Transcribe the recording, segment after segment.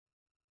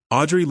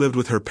Audrey lived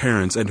with her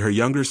parents and her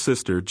younger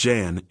sister,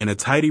 Jan, in a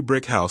tidy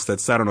brick house that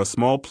sat on a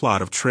small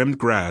plot of trimmed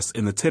grass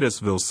in the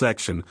Titusville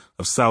section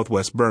of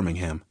southwest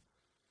Birmingham.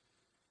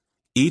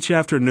 Each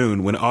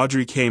afternoon when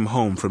Audrey came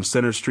home from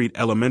Center Street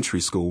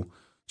Elementary School,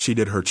 she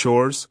did her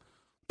chores,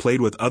 played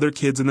with other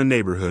kids in the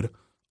neighborhood,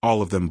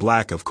 all of them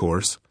black, of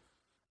course,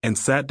 and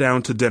sat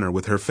down to dinner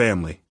with her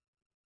family.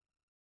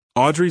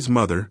 Audrey's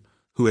mother,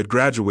 who had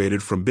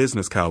graduated from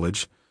business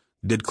college,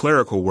 did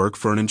clerical work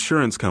for an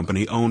insurance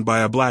company owned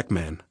by a black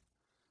man.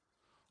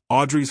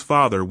 Audrey's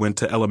father went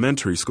to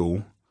elementary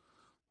school,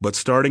 but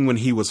starting when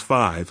he was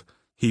 5,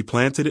 he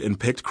planted and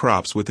picked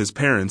crops with his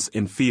parents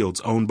in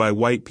fields owned by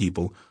white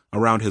people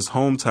around his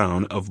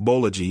hometown of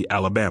Bologee,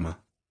 Alabama.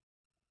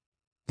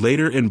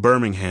 Later in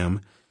Birmingham,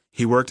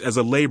 he worked as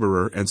a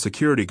laborer and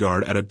security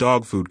guard at a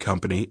dog food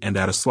company and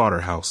at a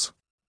slaughterhouse.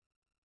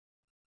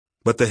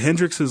 But the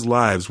Hendricks'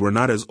 lives were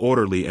not as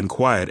orderly and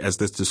quiet as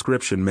this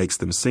description makes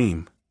them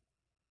seem.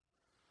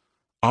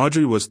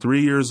 Audrey was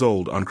 3 years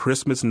old on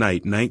Christmas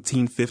night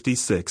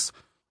 1956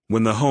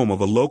 when the home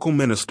of a local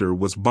minister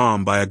was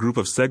bombed by a group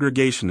of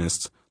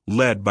segregationists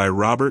led by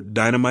Robert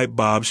Dynamite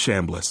Bob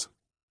Chambliss.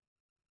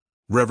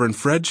 Reverend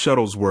Fred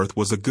Shuttlesworth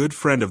was a good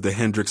friend of the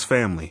Hendricks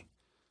family.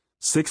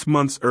 6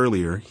 months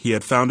earlier, he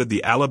had founded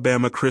the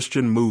Alabama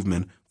Christian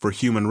Movement for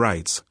Human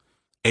Rights,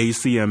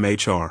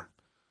 ACMHR,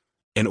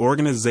 an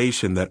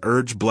organization that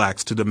urged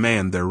blacks to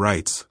demand their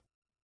rights.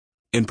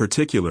 In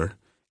particular,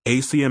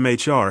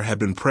 ACMHR had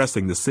been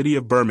pressing the city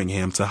of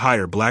Birmingham to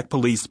hire black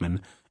policemen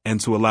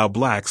and to allow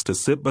blacks to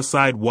sit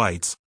beside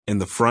whites in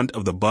the front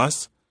of the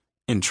bus,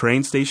 in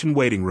train station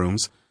waiting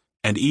rooms,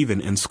 and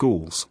even in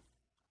schools.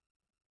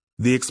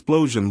 The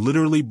explosion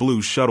literally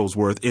blew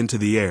Shuttlesworth into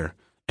the air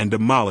and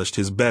demolished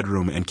his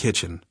bedroom and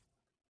kitchen.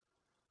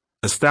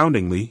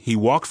 Astoundingly, he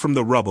walked from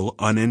the rubble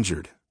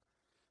uninjured.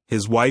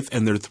 His wife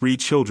and their 3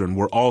 children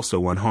were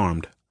also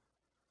unharmed.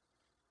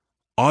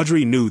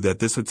 Audrey knew that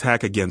this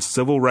attack against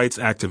civil rights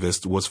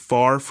activists was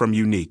far from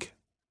unique.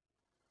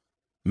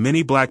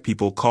 Many black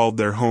people called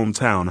their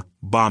hometown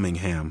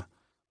Bombingham.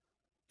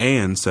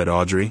 And, said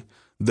Audrey,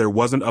 there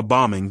wasn't a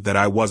bombing that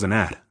I wasn't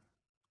at.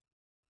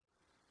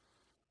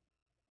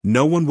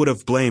 No one would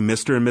have blamed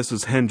Mr. and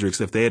Mrs.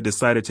 Hendricks if they had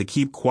decided to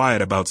keep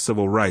quiet about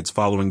civil rights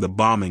following the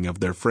bombing of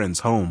their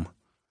friend's home.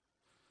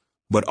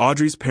 But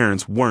Audrey's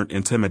parents weren't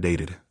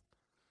intimidated.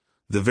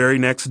 The very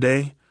next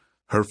day,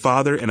 her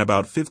father and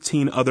about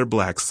 15 other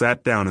blacks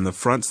sat down in the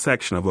front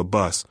section of a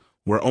bus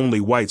where only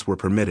whites were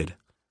permitted.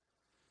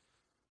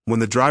 When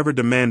the driver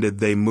demanded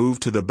they move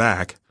to the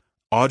back,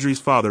 Audrey's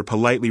father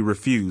politely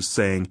refused,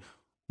 saying,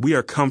 "We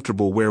are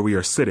comfortable where we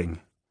are sitting."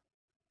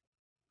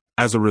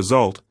 As a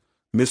result,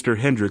 Mr.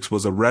 Hendricks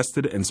was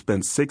arrested and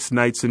spent 6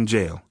 nights in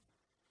jail.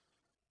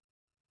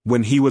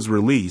 When he was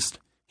released,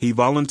 he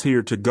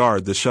volunteered to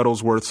guard the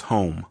Shuttlesworth's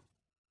home.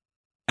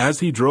 As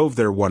he drove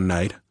there one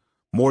night,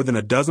 more than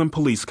a dozen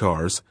police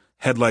cars,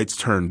 headlights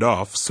turned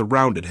off,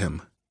 surrounded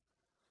him.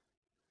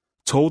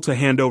 Told to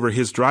hand over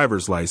his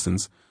driver's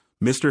license,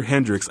 Mr.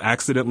 Hendricks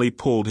accidentally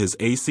pulled his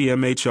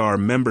ACMHR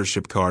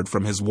membership card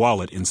from his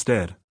wallet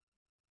instead.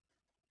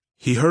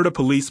 He heard a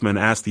policeman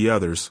ask the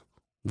others,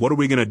 "What are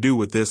we going to do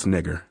with this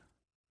nigger?"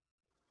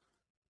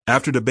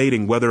 After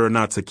debating whether or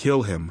not to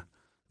kill him,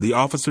 the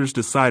officers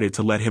decided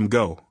to let him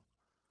go.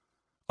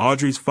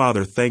 Audrey's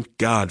father thanked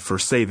God for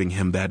saving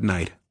him that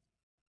night.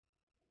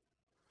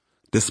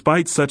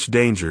 Despite such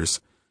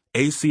dangers,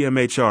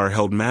 ACMHR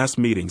held mass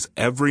meetings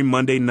every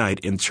Monday night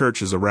in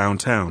churches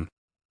around town.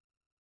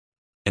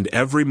 And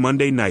every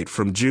Monday night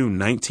from June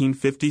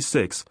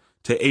 1956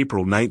 to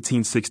April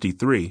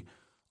 1963,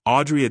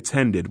 Audrey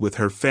attended with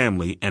her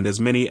family and as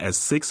many as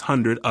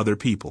 600 other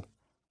people.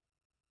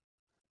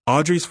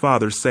 Audrey's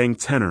father sang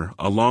tenor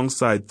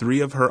alongside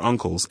 3 of her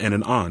uncles and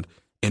an aunt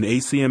in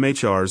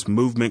ACMHR's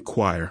movement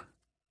choir.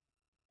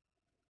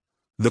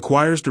 The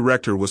choir's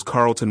director was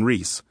Carlton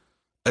Reese,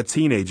 a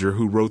teenager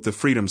who wrote the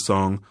freedom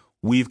song,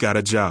 "We've Got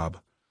a Job,"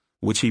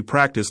 which he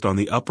practiced on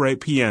the upright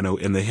piano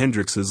in the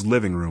Hendricks'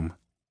 living room.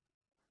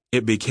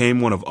 It became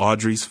one of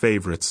Audrey's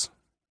favorites.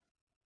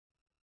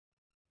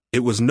 "It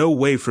was no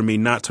way for me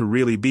not to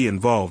really be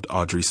involved,"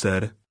 Audrey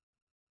said.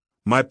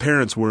 "My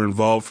parents were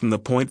involved from the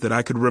point that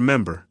I could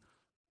remember.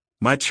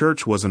 My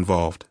church was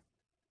involved.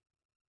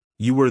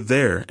 You were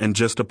there and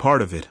just a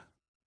part of it."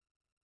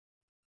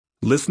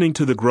 Listening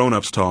to the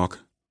grown-ups talk,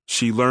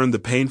 she learned the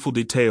painful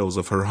details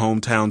of her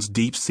hometown's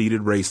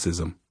deep-seated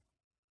racism.